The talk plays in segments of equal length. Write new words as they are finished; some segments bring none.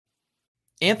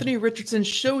Anthony Richardson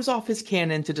shows off his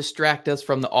cannon to distract us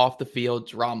from the off-the-field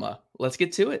drama. Let's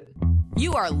get to it.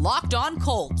 You are Locked On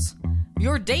Colts,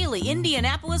 your daily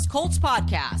Indianapolis Colts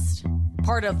podcast.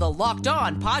 Part of the Locked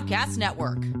On Podcast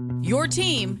Network, your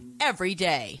team every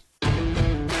day.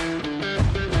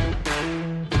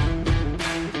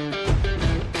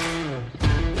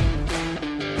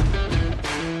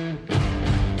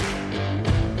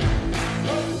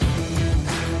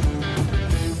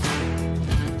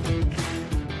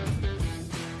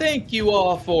 Thank you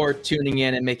all for tuning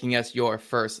in and making us your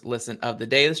first listen of the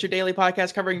day. This is your daily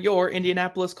podcast covering your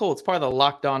Indianapolis Colts, part of the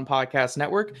Locked On Podcast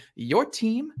Network, your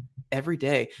team every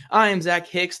day. I am Zach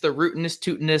Hicks, the rootinest,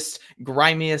 tootinest,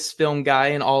 grimiest film guy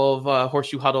in all of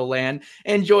Horseshoe Huddle land.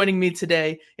 And joining me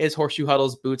today is Horseshoe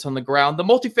Huddle's boots on the ground, the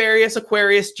multifarious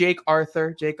Aquarius, Jake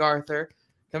Arthur. Jake Arthur,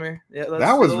 come here. Yeah,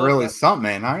 that was really something,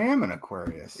 man. I am an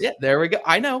Aquarius. Yeah, there we go.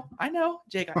 I know.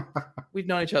 Jake, we've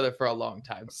known each other for a long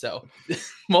time. So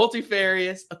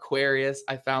multifarious, Aquarius,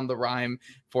 I found the rhyme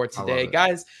for today.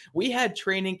 Guys, we had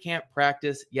training camp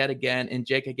practice yet again, and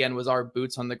Jake again was our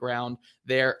boots on the ground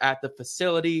there at the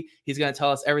facility. He's going to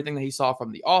tell us everything that he saw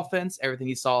from the offense, everything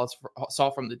he saw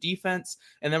from the defense,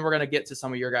 and then we're going to get to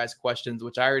some of your guys' questions,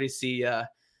 which I already see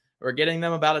we're getting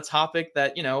them about a topic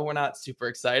that, we're not super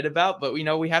excited about, but we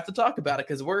know we have to talk about it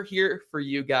because we're here for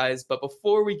you guys. But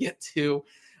before we get to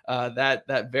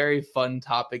that very fun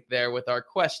topic there with our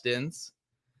questions,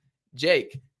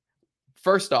 Jake,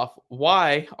 first off,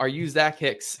 why are you Zach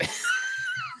Hicks?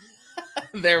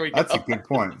 There we go. That's a good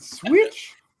point.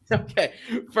 Switch. Okay,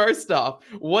 first off,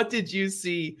 what did you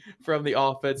see from the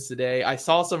offense today? I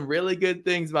saw some really good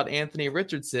things about Anthony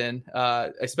Richardson,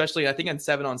 especially I think on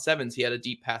 7-on-7s, he had a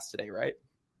deep pass today, right?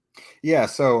 Yeah,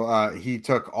 so he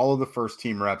took all of the first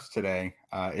team reps today.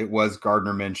 It was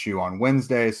Gardner Minshew on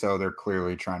Wednesday, so they're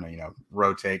clearly trying to,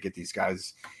 rotate, get these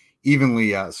guys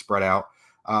evenly spread out.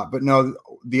 But no,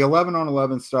 the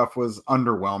 11-on-11 stuff was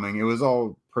underwhelming. It was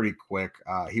all pretty quick.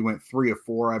 He went 3 of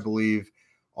 4, I believe.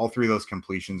 All 3 of those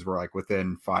completions were like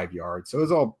within 5 yards. So it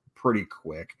was all pretty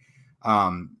quick.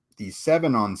 The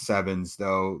 7-on-7s,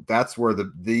 though, that's where the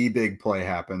big play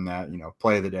happened. That,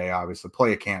 play of the day, obviously,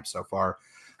 play of camp so far.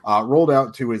 Rolled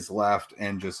out to his left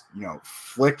and just,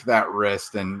 flicked that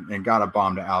wrist and got a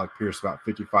bomb to Alec Pierce about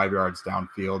 55 yards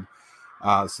downfield.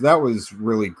 So that was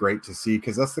really great to see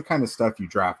because that's the kind of stuff you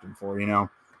draft him for,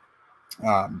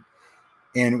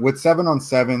 And with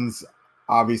 7-on-7s,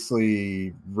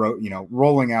 obviously,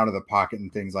 rolling out of the pocket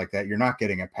and things like that, you're not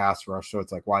getting a pass rush. So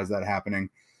it's like, why is that happening?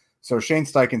 So Shane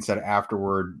Steichen said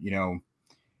afterward,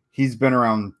 he's been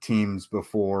around teams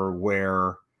before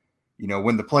where,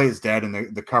 when the play is dead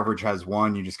and the coverage has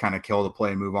won, you just kind of kill the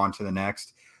play and move on to the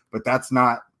next. But that's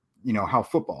not, how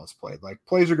football is played. Like,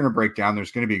 plays are going to break down.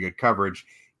 There's going to be good coverage.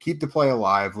 Keep the play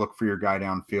alive. Look for your guy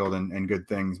downfield and good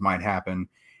things might happen.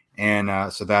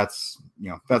 And so that's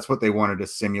what they wanted to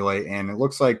simulate. And it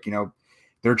looks like,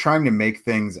 they're trying to make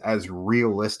things as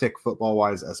realistic football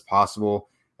wise as possible,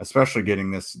 especially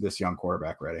getting this young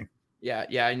quarterback ready. Yeah.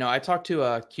 I talked to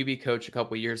a QB coach a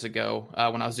couple of years ago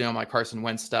when I was doing my Carson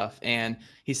Wentz stuff. And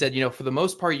he said, for the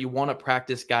most part, you want to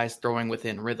practice guys throwing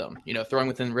within rhythm,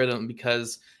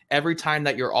 because every time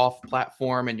that you're off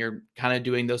platform and you're kind of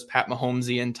doing those Pat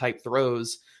Mahomesian type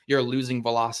throws, you're losing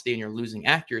velocity and you're losing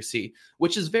accuracy,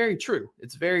 which is very true.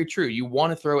 It's very true. You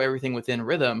want to throw everything within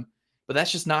rhythm, but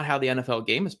that's just not how the NFL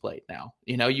game is played now.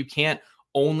 You can't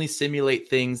only simulate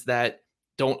things that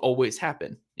don't always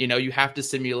happen. You have to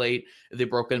simulate the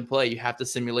broken play. You have to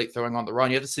simulate throwing on the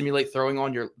run. You have to simulate throwing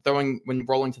when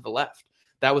rolling to the left.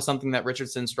 That was something that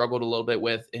Richardson struggled a little bit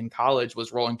with in college,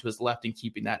 was rolling to his left and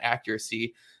keeping that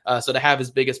accuracy. So to have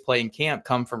his biggest play in camp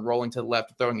come from rolling to the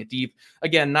left, throwing it deep,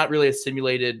 again, not really a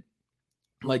simulated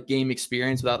like game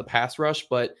experience without the pass rush,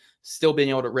 but still being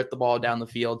able to rip the ball down the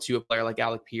field to a player like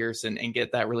Alec Pierce and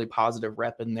get that really positive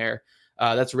rep in there.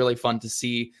 That's really fun to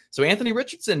see. So Anthony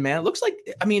Richardson, man, it looks like,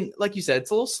 like you said, it's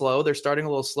a little slow. They're starting a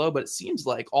little slow, but it seems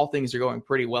like all things are going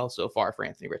pretty well so far for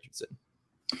Anthony Richardson.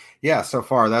 Yeah, so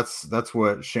far that's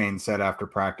what Shane said after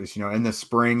practice. In the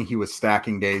spring, he was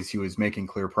stacking days. He was making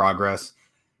clear progress,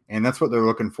 and that's what they're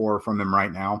looking for from him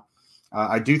right now.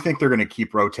 I do think they're going to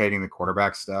keep rotating the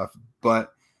quarterback stuff,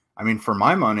 but for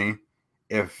my money,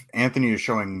 if Anthony is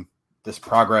showing this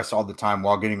progress all the time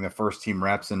while getting the first team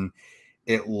reps and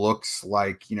it looks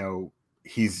like,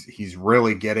 he's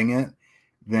really getting it,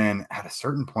 then at a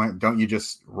certain point, don't you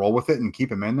just roll with it and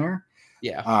keep him in there?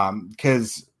 Yeah.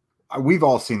 Because we've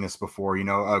all seen this before.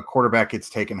 A quarterback gets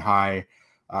taken high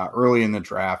early in the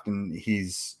draft, and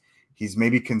he's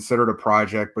maybe considered a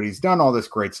project, but he's done all this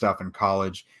great stuff in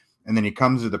college. And then he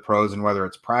comes to the pros, and whether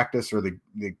it's practice or the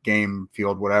game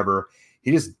field, whatever,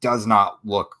 he just does not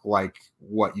look like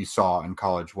what you saw in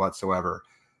college whatsoever.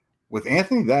 With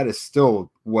Anthony, that is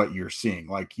still what you're seeing.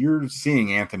 Like, you're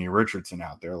seeing Anthony Richardson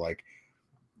out there. Like,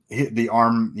 the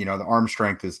arm, the arm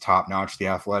strength is top notch. The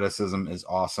athleticism is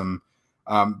awesome.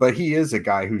 But he is a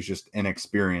guy who's just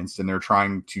inexperienced, and they're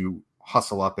trying to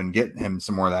hustle up and get him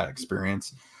some more of that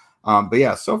experience. But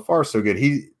yeah, so far so good.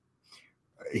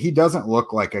 He doesn't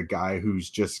look like a guy who's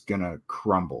just gonna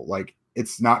crumble. Like,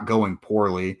 it's not going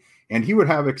poorly, and he would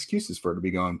have excuses for it to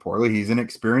be going poorly. He's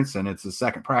inexperienced, and it's his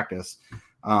second practice.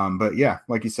 But yeah,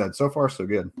 like you said, so far so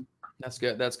good. That's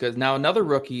good. That's good. Now, another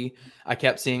rookie I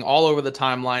kept seeing all over the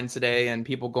timeline today and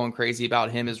people going crazy about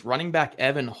him is running back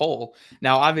Evan Hull.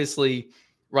 Now, obviously,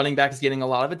 running back is getting a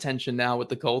lot of attention now with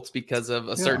the Colts because of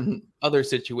a certain other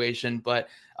situation. But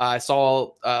I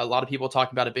saw a lot of people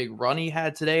talking about a big run he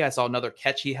had today. I saw another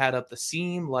catch he had up the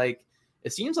seam. Like,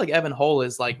 it seems like Evan Hull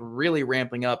is like really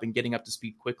ramping up and getting up to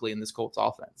speed quickly in this Colts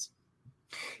offense.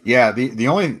 Yeah, the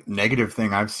only negative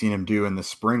thing I've seen him do in the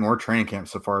spring or training camp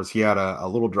so far is he had a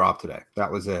little drop today.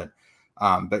 That was it.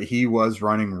 But he was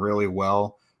running really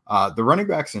well. The running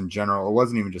backs in general, it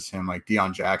wasn't even just him. Like,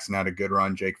 Deion Jackson had a good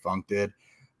run. Jake Funk did.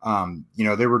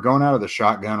 They were going out of the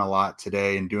shotgun a lot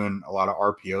today and doing a lot of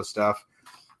RPO stuff.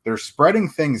 They're spreading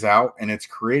things out, and it's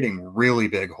creating really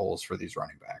big holes for these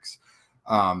running backs.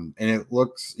 And it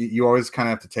looks, you always kind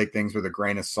of have to take things with a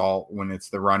grain of salt when it's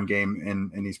the run game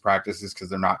in these practices, because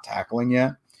they're not tackling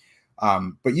yet.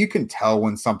 But you can tell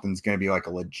when something's going to be like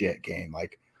a legit game.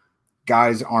 Like,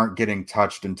 guys aren't getting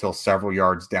touched until several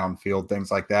yards downfield,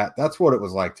 things like that. That's what it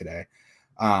was like today.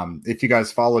 If you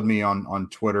guys followed me on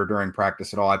Twitter during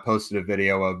practice at all, I posted a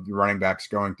video of the running backs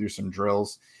going through some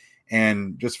drills.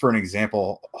 And just for an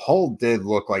example, Hull did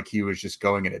look like he was just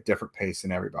going at a different pace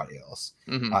than everybody else.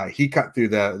 Mm-hmm. He cut through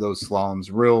those slaloms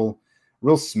real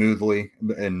smoothly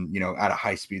and, at a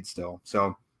high speed still.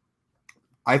 So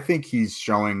I think he's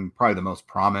showing probably the most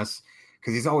promise,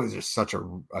 because he's always just such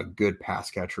a good pass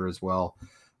catcher as well.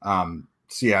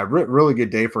 So yeah, really good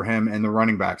day for him and the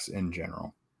running backs in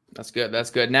general. That's good.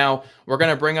 That's good. Now, we're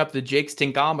going to bring up the Jake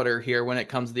stinkometer here when it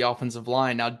comes to the offensive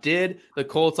line. Now, did the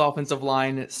Colts offensive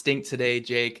line stink today,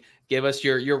 Jake? Give us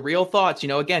your real thoughts.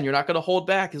 Again, you're not going to hold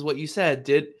back is what you said.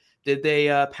 Did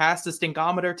they pass the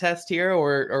stinkometer test here,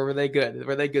 or were they good?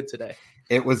 Were they good today?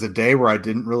 It was a day where I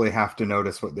didn't really have to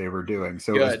notice what they were doing.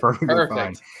 So good. It was perfectly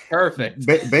fine. Perfect.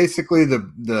 Basically,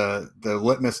 the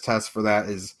litmus test for that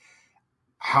is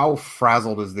how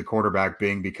frazzled is the quarterback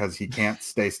being, because he can't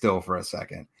stay still for a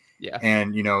second. Yeah.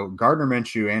 And, Gardner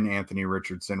Minshew and Anthony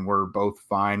Richardson were both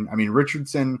fine. I mean,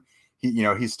 Richardson,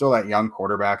 he's still that young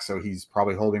quarterback, so he's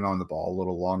probably holding on the ball a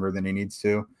little longer than he needs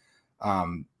to.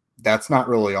 That's not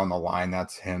really on the line.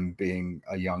 That's him being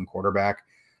a young quarterback.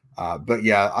 But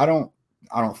yeah, I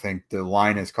don't think the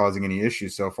line is causing any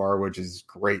issues so far, which is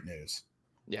great news.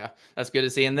 Yeah, that's good to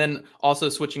see. And then also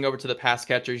switching over to the pass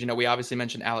catchers, we obviously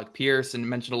mentioned Alec Pierce and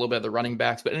mentioned a little bit of the running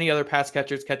backs, but any other pass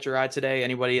catchers catch your eye today?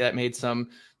 Anybody that made some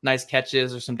nice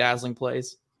catches or some dazzling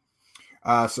plays?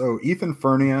 So Ethan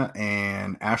Fernia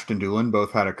and Ashton Doolin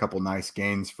both had a couple nice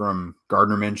gains from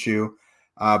Gardner Minshew,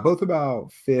 both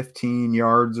about 15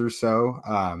 yards or so.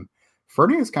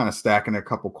 Fernia is kind of stacking a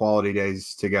couple quality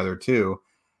days together too.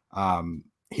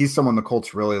 He's someone the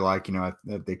Colts really like.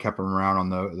 They kept him around on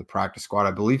the practice squad.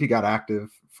 I believe he got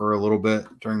active for a little bit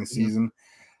during the season.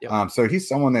 Yep. So he's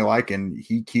someone they like, and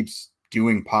he keeps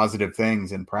doing positive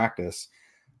things in practice.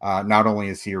 Not only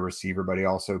is he a receiver, but he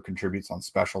also contributes on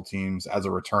special teams as a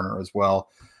returner as well.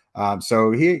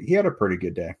 So he had a pretty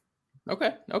good day.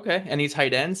 Okay. Any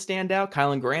tight ends stand out?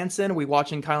 Kylan Granson? Are we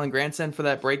watching Kylan Granson for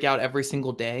that breakout every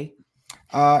single day?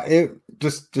 It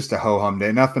just a ho-hum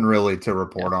day. Nothing really to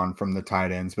report on from the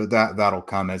tight ends, but that'll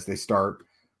come as they start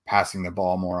passing the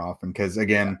ball more often. Because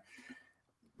again,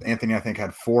 Anthony, I think,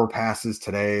 had 4 passes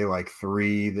today, like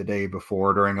 3 the day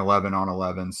before during 11 on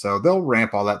 11. So they'll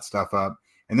ramp all that stuff up.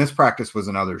 And this practice was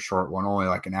another short one, only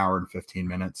like an hour and 15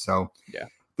 minutes. So yeah,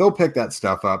 they'll pick that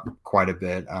stuff up quite a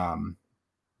bit.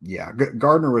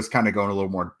 Gardner was kind of going a little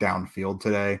more downfield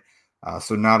today.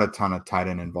 So not a ton of tight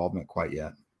end involvement quite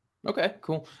yet. Okay,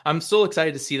 cool. I'm still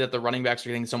excited to see that the running backs are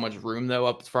getting so much room though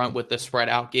up front with the spread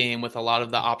out game, with a lot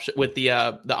of the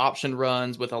option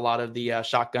runs, with a lot of the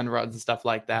shotgun runs and stuff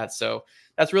like that. So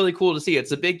that's really cool to see.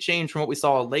 It's a big change from what we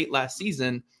saw late last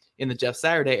season in the Jeff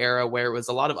Saturday era, where it was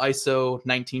a lot of ISO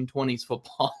 1920s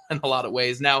football in a lot of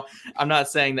ways. Now, I'm not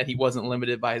saying that he wasn't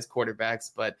limited by his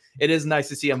quarterbacks, but it is nice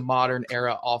to see a modern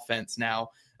era offense now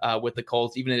with the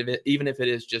Colts, even if it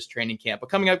is just training camp.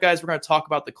 But coming up, guys, we're going to talk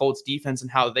about the Colts defense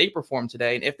and how they performed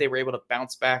today, and if they were able to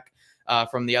bounce back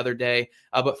from the other day.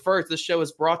 But first, this show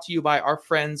is brought to you by our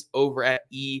friends over at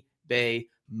eBay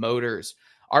Motors.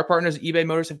 Our partners at eBay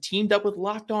Motors have teamed up with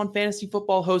Locked On Fantasy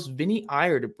Football host Vinny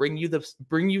Iyer to bring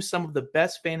you some of the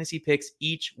best fantasy picks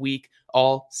each week,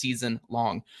 all season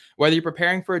long. Whether you're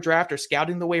preparing for a draft or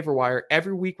scouting the waiver wire,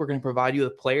 every week we're going to provide you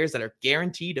with players that are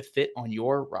guaranteed to fit on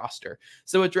your roster.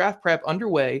 So with draft prep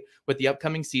underway with the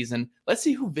upcoming season, let's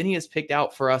see who Vinny has picked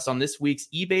out for us on this week's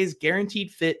eBay's Guaranteed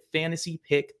Fit Fantasy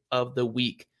Pick of the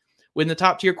Week. When the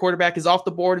top-tier quarterback is off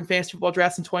the board in fantasy football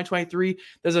drafts in 2023,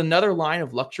 there's another line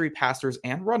of luxury passers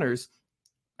and runners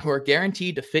who are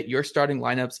guaranteed to fit your starting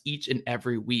lineups each and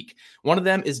every week. One of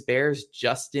them is Bears'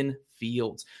 Justin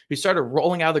Fields, who started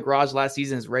rolling out of the garage last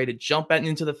season, is ready to jump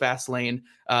into the fast lane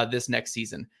this next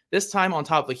season. This time, on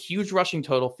top of a huge rushing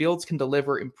total, Fields can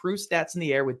deliver improved stats in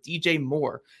the air with DJ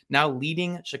Moore, now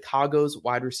leading Chicago's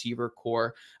wide receiver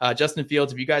core. Justin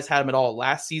Fields, if you guys had him at all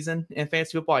last season in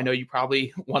fantasy football, I know you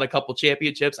probably won a couple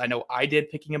championships. I know I did,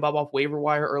 picking him up off waiver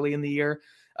wire early in the year.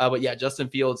 But yeah, Justin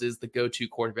Fields is the go-to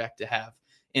quarterback to have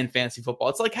in fantasy football.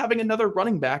 It's like having another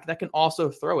running back that can also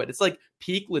throw it. It's like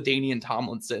peak LaDainian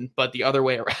Tomlinson, but the other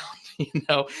way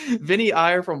around. Vinny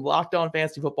Iyer from Locked On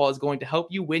Fantasy Football is going to help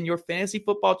you win your fantasy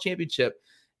football championship.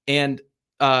 And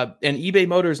eBay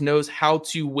Motors knows how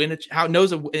to win.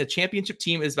 A championship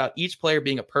team is about each player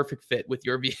being a perfect fit with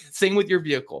your same with your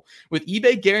vehicle. With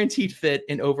eBay Guaranteed Fit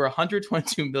and over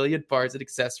 122 million parts and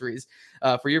accessories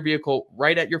for your vehicle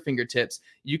right at your fingertips,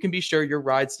 you can be sure your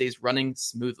ride stays running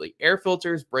smoothly. Air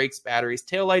filters, brakes, batteries,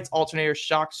 taillights, alternators,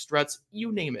 shocks, struts,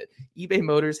 you name it. eBay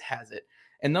Motors has it.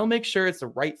 And they'll make sure it's the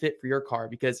right fit for your car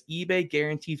because eBay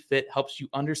Guaranteed Fit helps you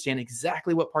understand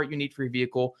exactly what part you need for your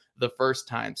vehicle the first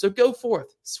time. So go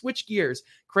forth, switch gears,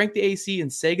 crank the AC,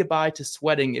 and say goodbye to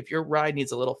sweating if your ride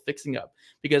needs a little fixing up.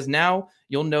 Because now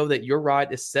you'll know that your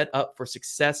ride is set up for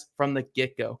success from the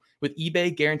get-go. With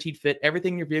eBay Guaranteed Fit,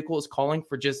 everything in your vehicle is calling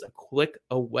for just a click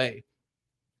away.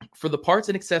 For the parts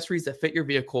and accessories that fit your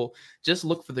vehicle, just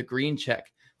look for the green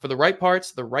check. For the right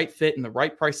parts, the right fit, and the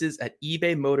right prices at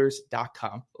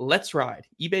ebaymotors.com. Let's ride.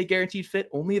 eBay Guaranteed Fit,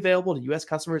 only available to U.S.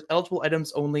 customers, eligible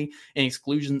items only, and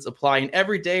exclusions apply. And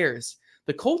everydayers,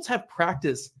 the Colts have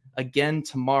practice again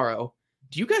tomorrow.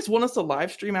 Do you guys want us to live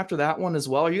stream after that one as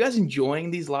well? Are you guys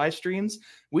enjoying these live streams?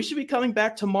 We should be coming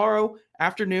back tomorrow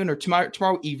afternoon or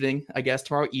tomorrow evening,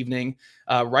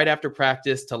 right after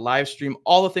practice to live stream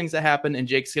all the things that happen. And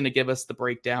Jake's going to give us the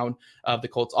breakdown of the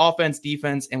Colts offense,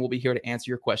 defense, and we'll be here to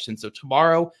answer your questions. So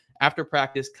tomorrow after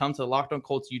practice, come to the Locked On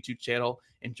Colts YouTube channel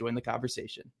and join the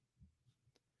conversation.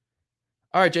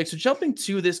 All right, Jake. So jumping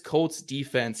to this Colts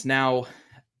defense now.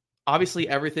 Obviously,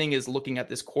 everything is looking at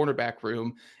this cornerback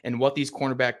room and what these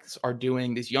cornerbacks are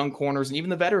doing, these young corners, and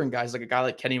even the veteran guys, like a guy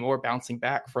like Kenny Moore bouncing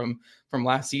back from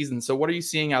last season. So what are you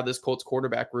seeing out of this Colts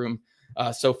quarterback room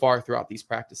so far throughout these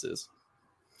practices?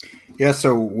 Yeah,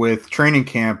 so with training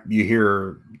camp, you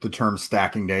hear the term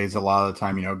stacking days a lot of the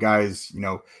time, guys,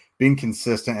 being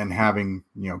consistent and having,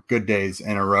 good days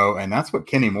in a row. And that's what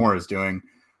Kenny Moore is doing,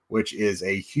 which is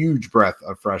a huge breath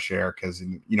of fresh air because,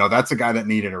 that's a guy that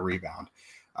needed a rebound.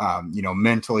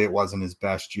 Mentally it wasn't his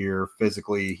best year.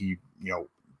 Physically, he,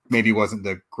 maybe wasn't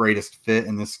the greatest fit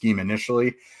in this scheme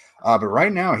initially. But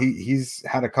right now he's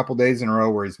had a couple days in a row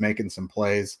where he's making some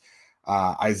plays.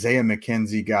 Isaiah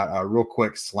McKenzie got a real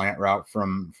quick slant route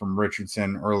from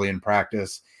Richardson early in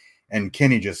practice, and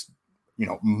Kenny just,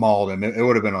 mauled him. It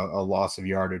would have been a loss of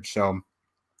yardage. So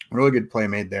really good play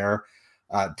made there.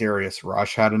 Darius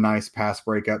Rush had a nice pass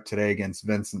breakup today against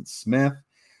Vincent Smith.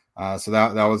 So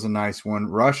that was a nice one.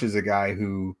 Rush is a guy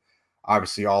who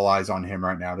obviously all eyes on him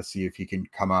right now to see if he can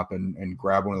come up and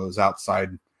grab one of those outside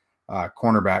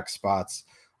cornerback spots.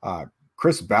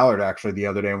 Chris Ballard actually the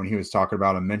other day when he was talking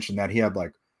about him mentioned that he had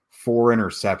like 4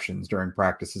 interceptions during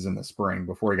practices in the spring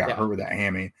before he got hurt with that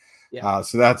hammy. Yeah.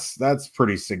 So that's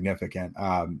pretty significant.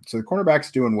 So the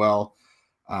cornerback's doing well.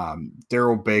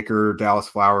 Darrell Baker, Dallas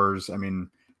Flowers,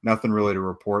 nothing really to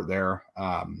report there.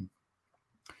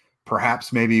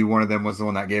 Perhaps maybe one of them was the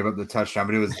one that gave up the touchdown,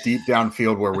 but it was deep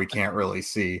downfield where we can't really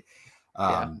see.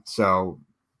 So,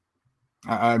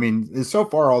 so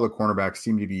far all the cornerbacks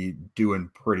seem to be doing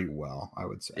pretty well, I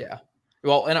would say. Yeah.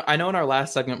 Well, and I know in our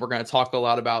last segment, we're going to talk a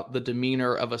lot about the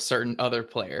demeanor of a certain other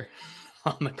player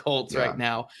on the Colts right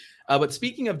now. But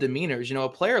speaking of demeanors, a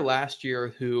player last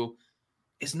year who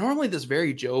is normally this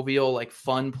very jovial, like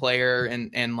fun player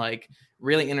and like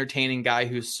really entertaining guy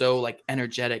who's so like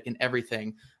energetic and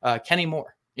everything. Kenny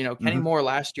Moore, Kenny Moore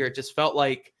last year, it just felt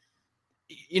like,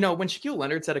 when Shaquille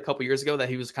Leonard said a couple years ago that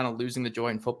he was kind of losing the joy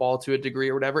in football to a degree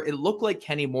or whatever, it looked like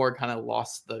Kenny Moore kind of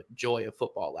lost the joy of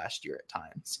football last year at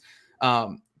times.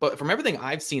 But from everything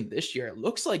I've seen this year, it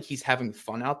looks like he's having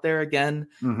fun out there again.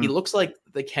 Mm-hmm. He looks like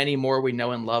the Kenny Moore we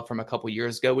know and love from a couple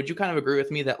years ago. Would you kind of agree with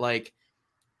me that like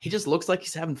he just looks like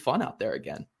he's having fun out there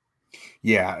again?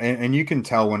 Yeah, and you can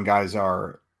tell when guys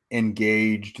are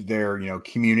engaged, they're,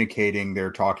 communicating,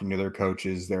 they're talking to their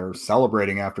coaches, they're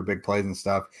celebrating after big plays and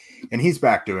stuff. And he's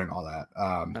back doing all that.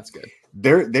 That's good.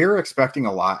 They're expecting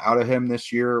a lot out of him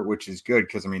this year, which is good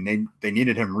because, I mean, they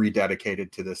needed him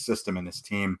rededicated to the system and his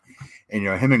team. And,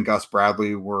 him and Gus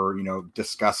Bradley were,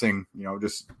 discussing,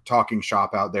 just talking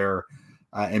shop out there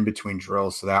in between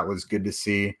drills. So that was good to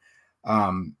see.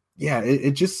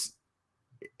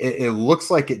 It looks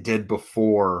like it did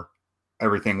before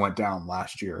everything went down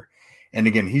last year. And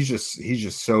again, he's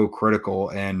just so critical.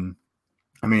 And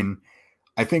I mean,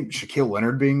 I think Shaquille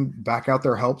Leonard being back out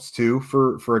there helps too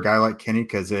for a guy like Kenny,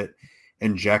 because it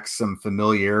injects some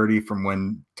familiarity from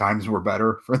when times were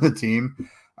better for the team.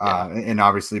 And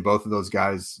obviously both of those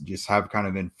guys just have kind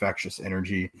of infectious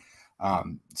energy.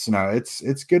 So no,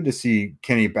 it's good to see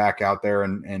Kenny back out there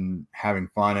and having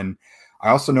fun. And I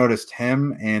also noticed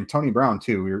him and Tony Brown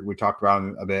too. We talked about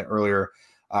him a bit earlier,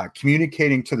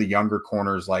 communicating to the younger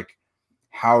corners, like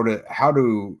how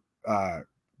to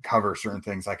cover certain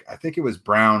things. Like I think it was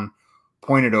Brown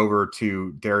pointed over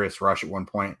to Darius Rush at one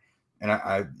point,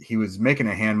 and he was making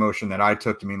a hand motion that I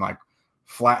took to mean like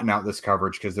flatten out this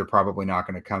coverage because they're probably not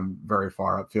going to come very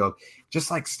far upfield. Just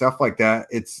like stuff like that.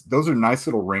 Those are nice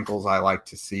little wrinkles I like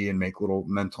to see and make little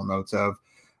mental notes of.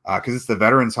 Because it's the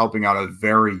veterans helping out a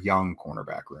very young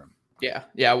cornerback room.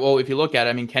 Yeah. Well, if you look at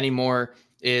it, I mean, Kenny Moore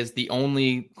is the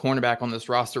only cornerback on this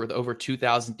roster with over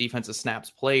 2,000 defensive snaps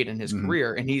played in his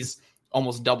career, and he's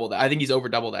almost double that. I think he's over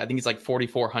double that. I think he's like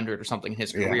 4,400 or something in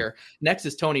his career. Next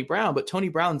is Tony Brown, but Tony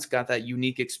Brown's got that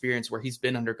unique experience where he's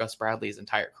been under Gus Bradley his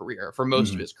entire career, for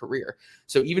most of his career.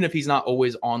 So even if he's not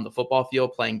always on the football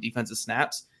field playing defensive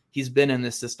snaps, he's been in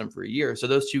this system for a year. So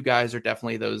those two guys are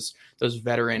definitely those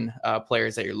veteran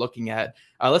players that you're looking at.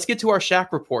 Let's get to our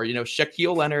Shaq report.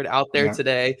 Shaquille Leonard out there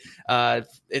today.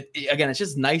 Again, it's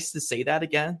just nice to say that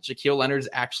again. Shaquille Leonard's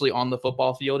actually on the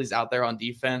football field. He's out there on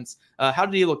defense. How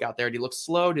did he look out there? Did he look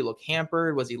slow? Did he look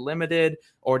hampered? Was he limited?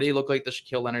 Or did he look like the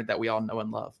Shaquille Leonard that we all know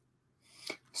and love?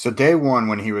 So day one,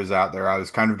 when he was out there, I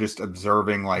was kind of just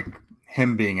observing like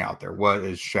him being out there. What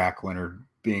is Shaq Leonard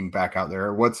being back out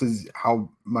there? How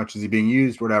much is he being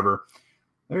used? Whatever.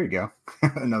 There you go.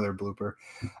 Another blooper.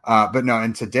 But no,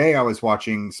 and today I was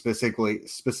watching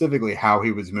specifically how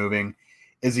he was moving.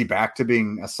 Is he back to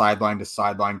being a sideline to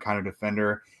sideline kind of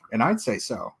defender? And I'd say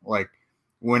so. Like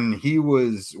when they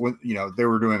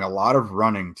were doing a lot of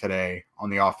running today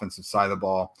on the offensive side of the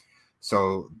ball.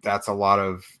 So that's a lot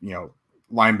of,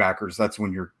 linebackers. That's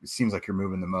when it seems like you're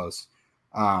moving the most.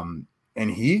 And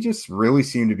he just really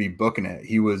seemed to be booking it.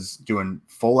 He was doing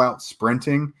full out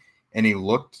sprinting, and he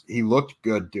looked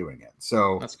good doing it.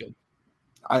 So that's good.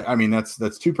 I mean, that's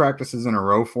 2 practices in a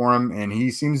row for him, and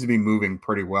he seems to be moving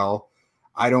pretty well.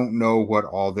 I don't know what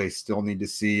all they still need to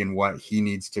see and what he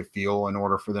needs to feel in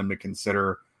order for them to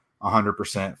consider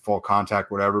 100% full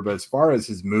contact, whatever. But as far as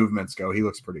his movements go, he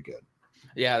looks pretty good.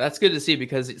 Yeah, that's good to see,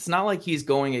 because it's not like he's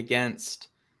going against,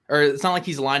 or it's not like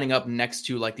he's lining up next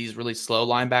to like these really slow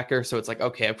linebackers. So it's like,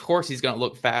 okay, of course he's going to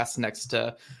look fast next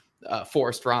to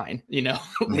Forrest Ryan,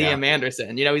 Liam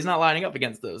Anderson. He's not lining up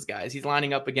against those guys. He's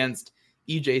lining up against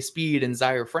EJ Speed and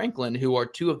Zaire Franklin, who are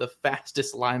 2 of the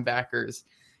fastest linebackers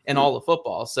in all of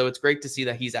football. So it's great to see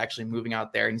that he's actually moving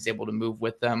out there and he's able to move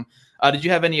with them. Did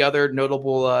you have any other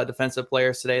notable defensive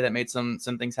players today that made some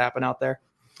things happen out there?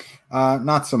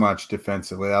 Not so much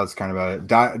defensively. That was kind of a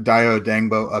Dio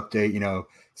Dangbo update.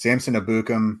 Samson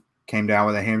Abukum came down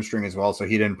with a hamstring as well, so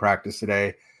he didn't practice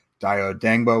today. Dio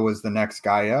Dangbo was the next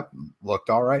guy up.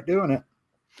 Looked all right doing it.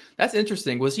 That's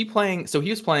interesting. Was he playing? So he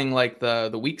was playing like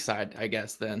the weak side, I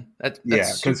guess. Then that's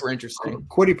super interesting.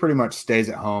 Quiddy pretty much stays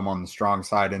at home on the strong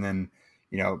side, and then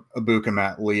Abukum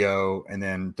at Leo, and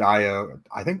then Dio.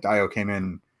 I think Dio came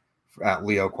in at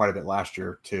Leo quite a bit last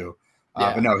year too.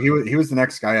 But no, he was the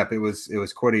next guy up. It was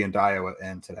Quiddy and Dio at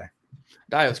end today.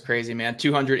 Dio's crazy, man.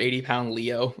 280-pound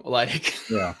Leo. Like,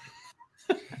 yeah.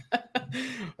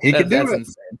 He could do it.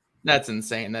 Insane. That's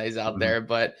insane that he's out there.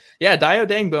 But yeah, Dio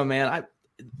Dangbo, man,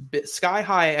 sky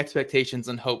high expectations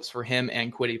and hopes for him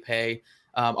and Quiddy Pay,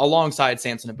 alongside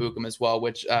Samson Abukum as well,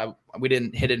 which we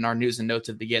didn't hit it in our news and notes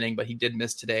at the beginning, but he did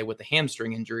miss today with a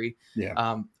hamstring injury.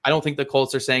 Yeah. I don't think the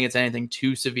Colts are saying it's anything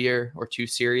too severe or too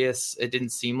serious. It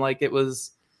didn't seem like it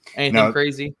was anything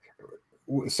crazy.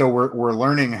 So we're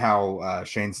learning how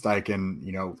Shane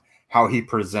Steichen, how he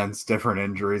presents different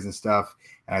injuries and stuff.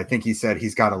 And I think he said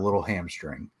he's got a little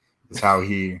hamstring is how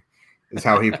he is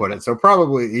how he put it. So he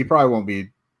probably won't be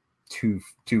too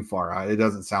far out. It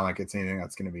doesn't sound like it's anything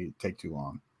that's going to take too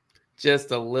long.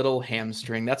 Just a little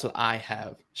hamstring. That's what I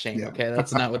have, Shane. Yeah. Okay,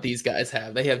 that's not what these guys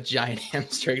have. They have giant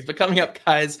hamstrings. But coming up,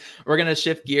 guys, we're going to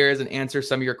shift gears and answer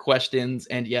some of your questions.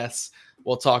 And yes,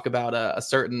 we'll talk about a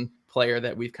certain player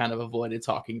that we've kind of avoided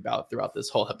talking about throughout this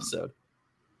whole episode.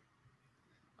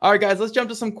 All right, guys, let's jump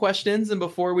to some questions. And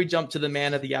before we jump to the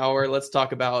man of the hour, let's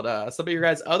talk about some of your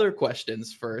guys' other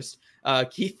questions first.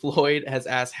 Keith Lloyd has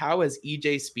asked, how has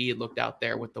EJ Speed looked out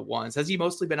there with the ones? Has he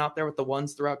mostly been out there with the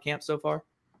ones throughout camp so far?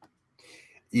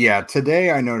 Yeah,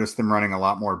 today I noticed them running a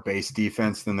lot more base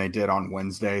defense than they did on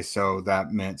Wednesday, so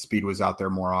that meant Speed was out there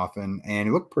more often, and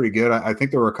he looked pretty good. I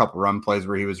think there were a couple run plays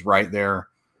where he was right there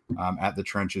at the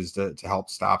trenches to help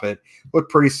stop it.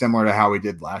 Looked pretty similar to how he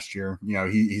did last year. You know,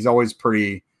 he's always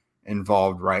pretty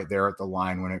involved right there at the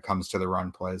line when it comes to the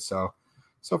run plays, so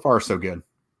far so good.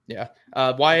 Yeah.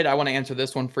 Wyatt, I want to answer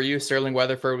this one for you. Sterling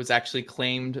Weatherford was actually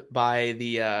claimed by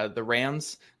the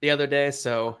Rams the other day.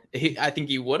 So I think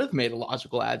he would have made a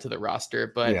logical add to the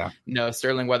roster, but no,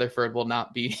 Sterling Weatherford will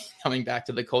not be coming back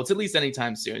to the Colts, at least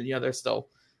anytime soon. You know, there's still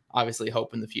obviously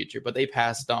hope in the future, but they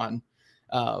passed on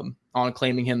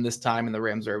claiming him this time, and the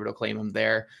Rams are able to claim him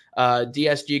there.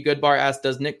 DSG Goodbar asked,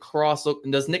 does Nick Cross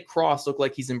look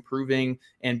like he's improving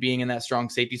and being in that strong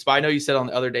safety spot? I know you said on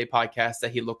the other day podcast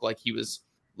that he looked like he was,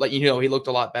 he looked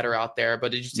a lot better out there,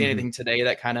 but did you see anything today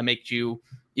that kind of made you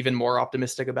even more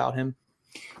optimistic about him?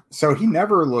 So he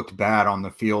never looked bad on the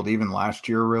field, even last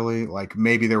year, really. Like,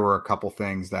 maybe there were a couple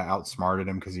things that outsmarted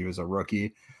him because he was a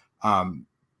rookie.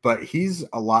 But he's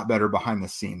a lot better behind the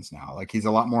scenes now. Like, he's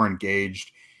a lot more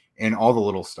engaged in all the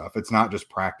little stuff. It's not just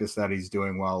practice that he's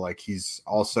doing well. Like, he's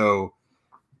also,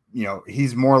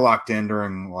 he's more locked in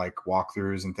during like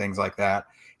walkthroughs and things like that.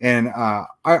 And I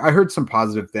heard some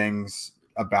positive things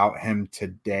about him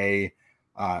today.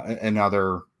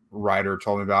 Another writer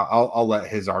told me about. I'll let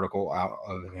his article out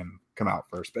of him come out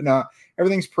first, but no,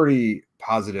 everything's pretty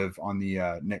positive on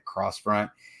the Nick Cross front.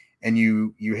 And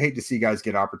you hate to see guys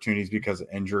get opportunities because of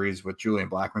injuries, with Julian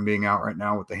Blackmon being out right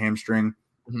now with the hamstring.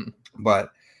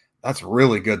 But that's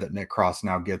really good that Nick Cross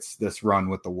now gets this run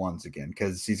with the ones again,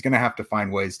 because he's going to have to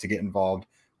find ways to get involved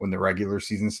when the regular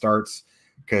season starts,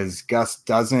 because Gus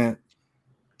doesn't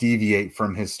deviate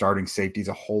from his starting safeties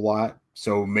a whole lot.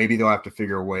 So maybe they'll have to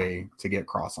figure a way to get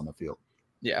Cross on the field.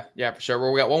 Yeah, for sure.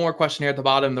 Well, we got one more question here at the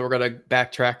bottom, then we're going to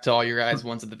backtrack to all your guys'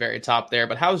 ones at the very top there.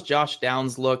 But how's Josh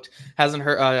Downs looked? Hasn't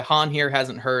heard Han here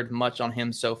hasn't heard much on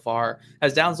him so far.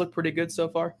 Has Downs looked pretty good so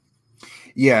far?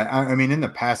 Yeah, I mean, in the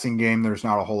passing game, there's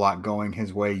not a whole lot going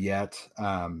his way yet.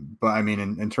 But I mean,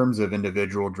 in terms of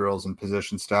individual drills and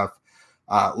position stuff,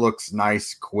 looks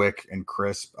nice, quick, and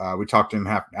crisp. We talked to him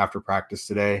after practice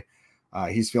today.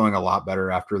 He's feeling a lot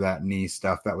better after that knee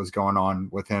stuff that was going on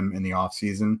with him in the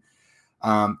offseason.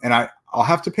 And I'll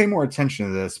have to pay more attention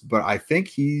to this, but I think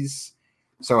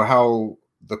how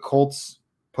the Colts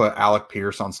put Alec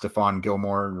Pierce on Stephon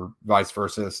Gilmore, or vice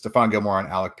versa, Stephon Gilmore on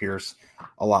Alec Pierce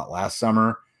a lot last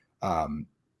summer.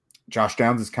 Josh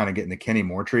Downs is kind of getting the Kenny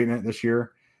Moore treatment this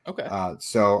year. Okay.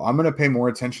 So I'm going to pay more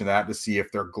attention to that to see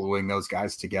if they're gluing those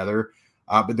guys together.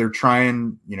 But they're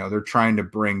trying to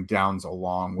bring Downs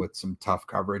along with some tough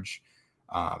coverage.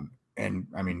 And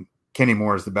I mean, Kenny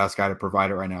Moore is the best guy to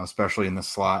provide it right now, especially in the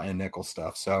slot and nickel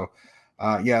stuff. So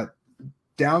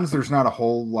Downs, there's not a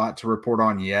whole lot to report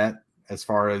on yet as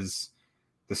far as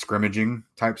the scrimmaging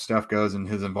type stuff goes and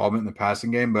his involvement in the passing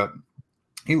game, but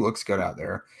he looks good out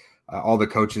there. All the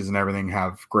coaches and everything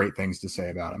have great things to say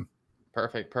about him.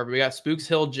 Perfect. We got Spooks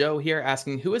Hill Joe here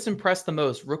asking, who has impressed the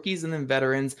most, rookies and then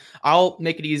veterans? I'll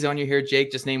make it easy on you here,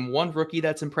 Jake. Just name one rookie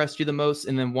that's impressed you the most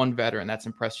and then one veteran that's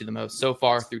impressed you the most so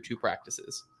far through 2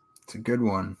 practices. It's a good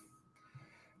one.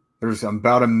 There's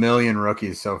about 1 million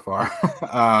rookies so far.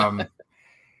 Man.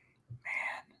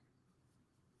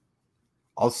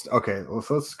 Let's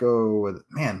go with,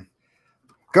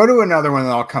 go to another one and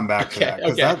I'll come back to that.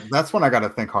 Because that's one I got to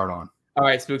think hard on. All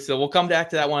right, Spook. So we'll come back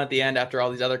to that one at the end after all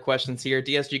these other questions here.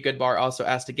 DSG Goodbar also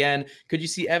asked again, could you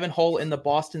see Evan Hull in the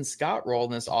Boston Scott role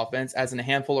in this offense, as in a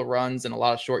handful of runs and a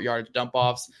lot of short yardage dump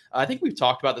offs? I think we've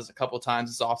talked about this a couple of times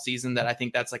this offseason, that I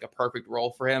think that's like a perfect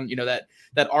role for him. That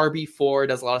RB4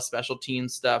 does a lot of special team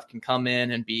stuff, can come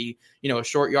in and be, a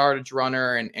short yardage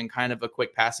runner and kind of a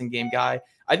quick passing game guy.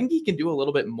 I think he can do a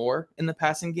little bit more in the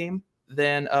passing game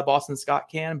than Boston Scott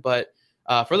can, but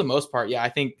for the most part, I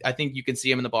think you can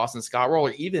see him in the Boston Scott role,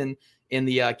 or even in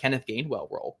the Kenneth Gainwell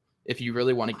role, if you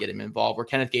really want to get him involved, where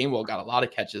Kenneth Gainwell got a lot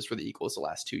of catches for the Eagles the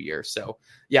last 2 years. So,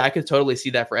 I could totally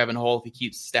see that for Evan Hull if he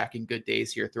keeps stacking good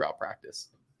days here throughout practice.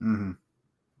 Mm-hmm.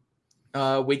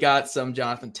 We got some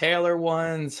Jonathan Taylor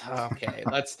ones. Okay,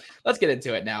 let's get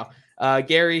into it now.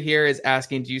 Gary here is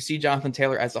asking, do you see Jonathan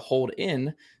Taylor as a hold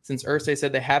in since Irsay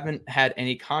said they haven't had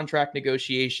any contract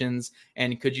negotiations?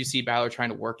 And could you see Ballard trying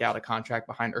to work out a contract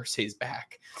behind Irsay's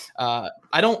back? I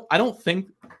don't think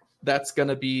that's going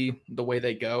to be the way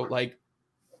they go. Like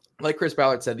Chris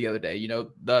Ballard said the other day,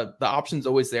 the option's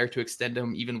always there to extend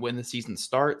him even when the season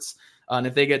starts. And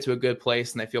if they get to a good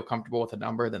place and they feel comfortable with a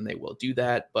number, then they will do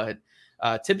that. But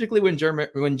typically when Jim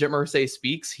Irsay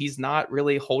speaks, he's not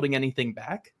really holding anything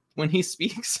back when he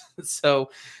speaks.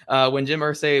 So when Jim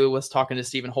Irsay was talking to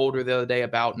Stephen Holder the other day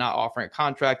about not offering a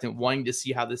contract and wanting to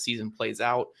see how this season plays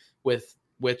out with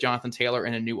Jonathan Taylor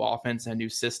in a new offense and a new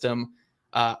system,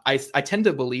 I tend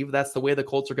to believe that's the way the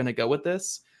Colts are going to go with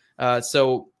this.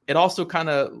 So it also kind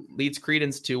of leads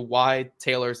credence to why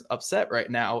Taylor's upset right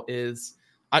now is,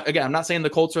 again, I'm not saying the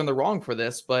Colts are in the wrong for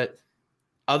this, but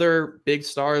other big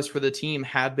stars for the team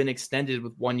have been extended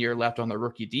with 1 year left on the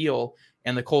rookie deal,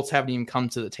 and the Colts haven't even come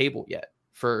to the table yet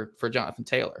for Jonathan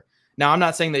Taylor. Now, I'm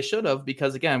not saying they should have,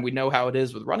 because again, we know how it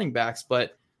is with running backs,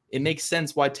 but it makes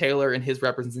sense why Taylor and his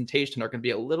representation are going to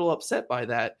be a little upset by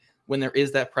that when there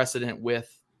is that precedent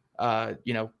with,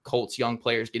 Colts young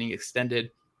players getting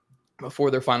extended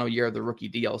before their final year of the rookie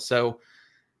deal. So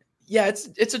yeah,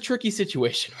 it's a tricky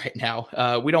situation right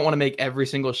now. We don't want to make every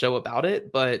single show about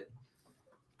it, but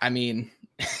I mean,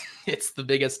 it's the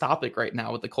biggest topic right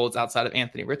now with the Colts outside of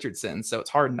Anthony Richardson. So it's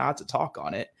hard not to talk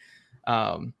on it.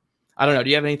 I don't know. Do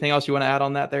you have anything else you want to add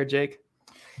on that there, Jake?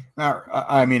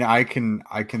 I mean, I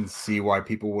can see why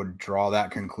people would draw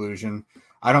that conclusion.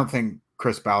 I don't think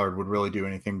Chris Ballard would really do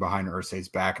anything behind Irsay's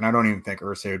back. And I don't even think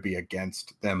Irsay would be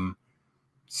against them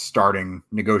starting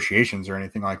negotiations or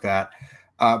anything like that.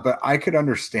 But I could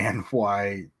understand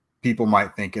why people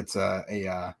might think it's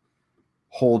a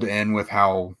hold in with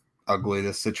how ugly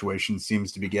this situation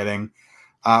seems to be getting.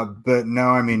 But no,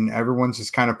 I mean, everyone's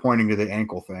just kind of pointing to the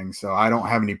ankle thing. So I don't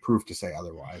have any proof to say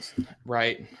otherwise.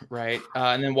 Right.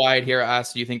 And then Wyatt here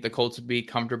asked, do you think the Colts would be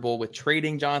comfortable with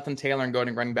trading Jonathan Taylor and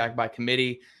going running back by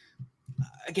committee?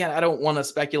 Again, I don't want to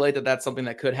speculate that that's something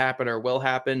that could happen or will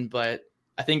happen, but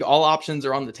I think all options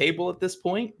are on the table at this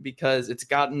point because it's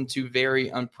gotten to very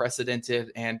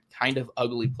unprecedented and kind of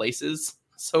ugly places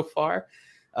so far.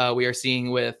 We are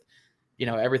seeing with,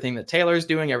 everything that Taylor's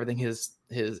doing, everything his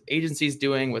agency's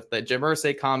doing with the Jim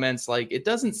Irsay comments, like it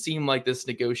doesn't seem like this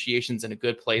negotiation's in a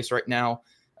good place right now.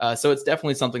 So it's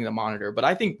definitely something to monitor. But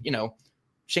I think,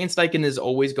 Shane Steichen has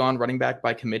always gone running back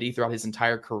by committee throughout his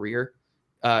entire career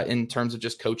in terms of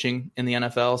just coaching in the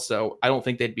NFL. So I don't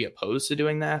think they'd be opposed to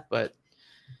doing that, but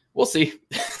we'll see.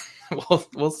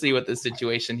 we'll see what this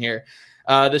situation here.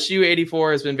 The Shoe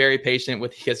 84 has been very patient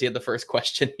because he had the first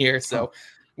question here. So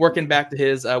working back to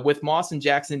his, with Moss and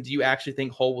Jackson, do you actually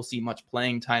think Hull will see much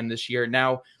playing time this year?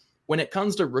 Now, when it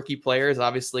comes to rookie players,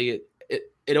 obviously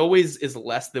it always is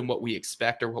less than what we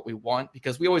expect or what we want,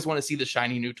 because we always want to see the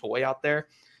shiny new toy out there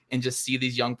and just see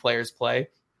these young players play.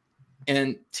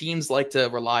 And teams like to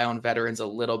rely on veterans a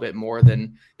little bit more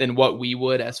than what we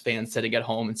would as fans sitting at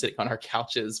home and sitting on our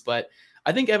couches. But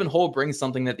I think Evan Hull brings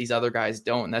something that these other guys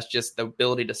don't. And that's just the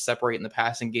ability to separate in the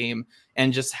passing game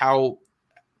and just how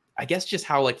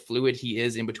like fluid he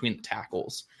is in between the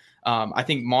tackles. I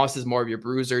think Moss is more of your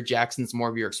bruiser. Jackson's more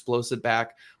of your explosive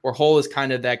back, where Hull is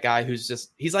kind of that guy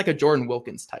he's like a Jordan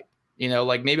Wilkins type,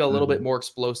 like maybe a little bit more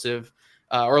explosive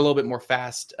or a little bit more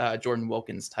fast Jordan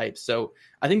Wilkins type. So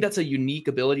I think that's a unique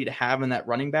ability to have in that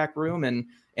running back room.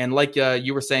 And like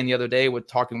you were saying the other day with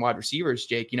talking wide receivers,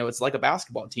 Jake, it's like a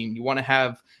basketball team. You want to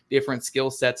have different skill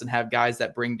sets and have guys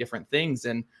that bring different things.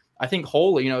 And I think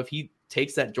Hull, if he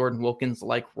takes that Jordan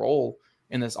Wilkins-like role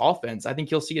in this offense, I think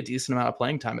he'll see a decent amount of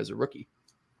playing time as a rookie.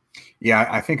 Yeah,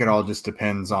 I think it all just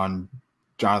depends on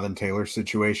Jonathan Taylor's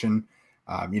situation.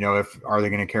 If are they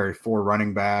going to carry 4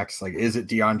 running backs? Like, is it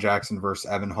Deion Jackson versus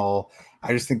Evan Hull?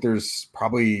 I just think there's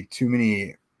probably too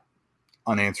many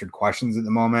unanswered questions at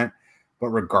the moment. But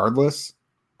regardless,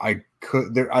 I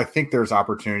think there's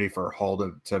opportunity for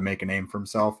Hull to make a name for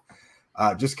himself.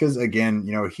 Just because, again,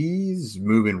 he's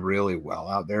moving really well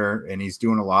out there and he's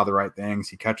doing a lot of the right things.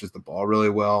 He catches the ball really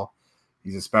well.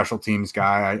 He's a special teams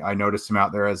guy. I noticed him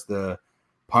out there as the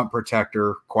punt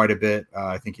protector quite a bit.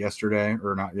 I think yesterday,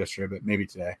 or not yesterday, but maybe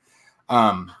today.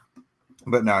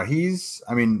 But no,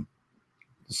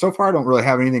 so far I don't really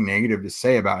have anything negative to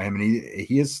say about him, and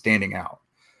he is standing out.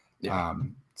 Yeah.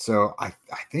 So I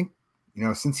think,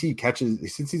 since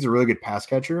he's a really good pass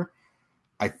catcher,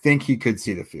 I think he could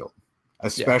see the field,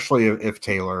 especially if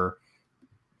Taylor,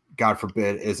 God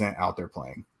forbid, isn't out there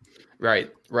playing.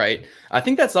 Right. I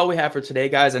think that's all we have for today,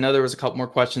 guys. I know there was a couple more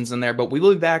questions in there, but we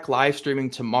will be back live streaming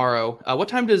tomorrow. What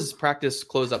time does practice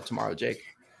close up tomorrow, Jake?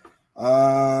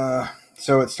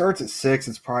 So it starts at 6.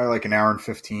 It's probably like an hour and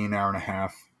 15, hour and a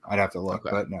half. I'd have to look,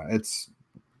 but no,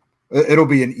 it'll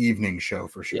be an evening show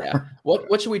for sure. Yeah.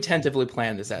 What should we tentatively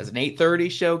plan this as? An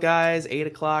 8:30 show, guys? 8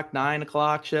 o'clock, 9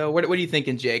 o'clock show? What are you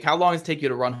thinking, Jake? How long does it take you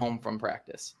to run home from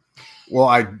practice? Well,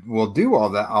 I will do all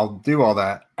that. I'll do all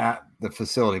that at the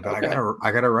facility, but okay.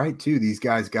 I gotta write too. These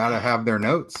guys gotta have their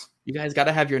notes. You guys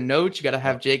gotta have your notes. You gotta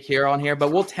have Jake here on here,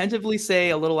 but we'll tentatively say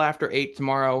a little after 8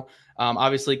 tomorrow.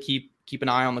 Obviously keep an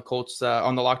eye on the Colts,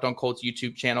 on the Locked On Colts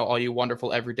YouTube channel, all you wonderful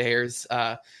everydayers,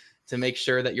 to make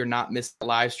sure that you're not missing the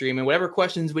live stream. And whatever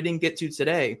questions we didn't get to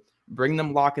today, bring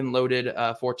them lock and loaded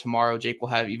for tomorrow. Jake will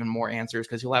have even more answers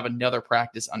because he'll have another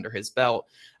practice under his belt.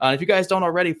 If you guys don't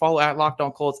already, follow at Locked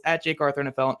On Colts, at Jake Arthur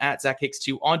NFL, and at Zach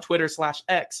Hicks2 on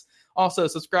Twitter/X. Also,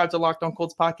 subscribe to Locked On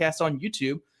Colts podcast on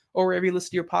YouTube or wherever you listen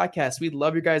to your podcast. We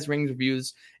love your guys' ratings,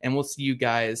 reviews, and we'll see you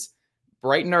guys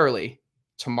bright and early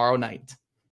tomorrow night.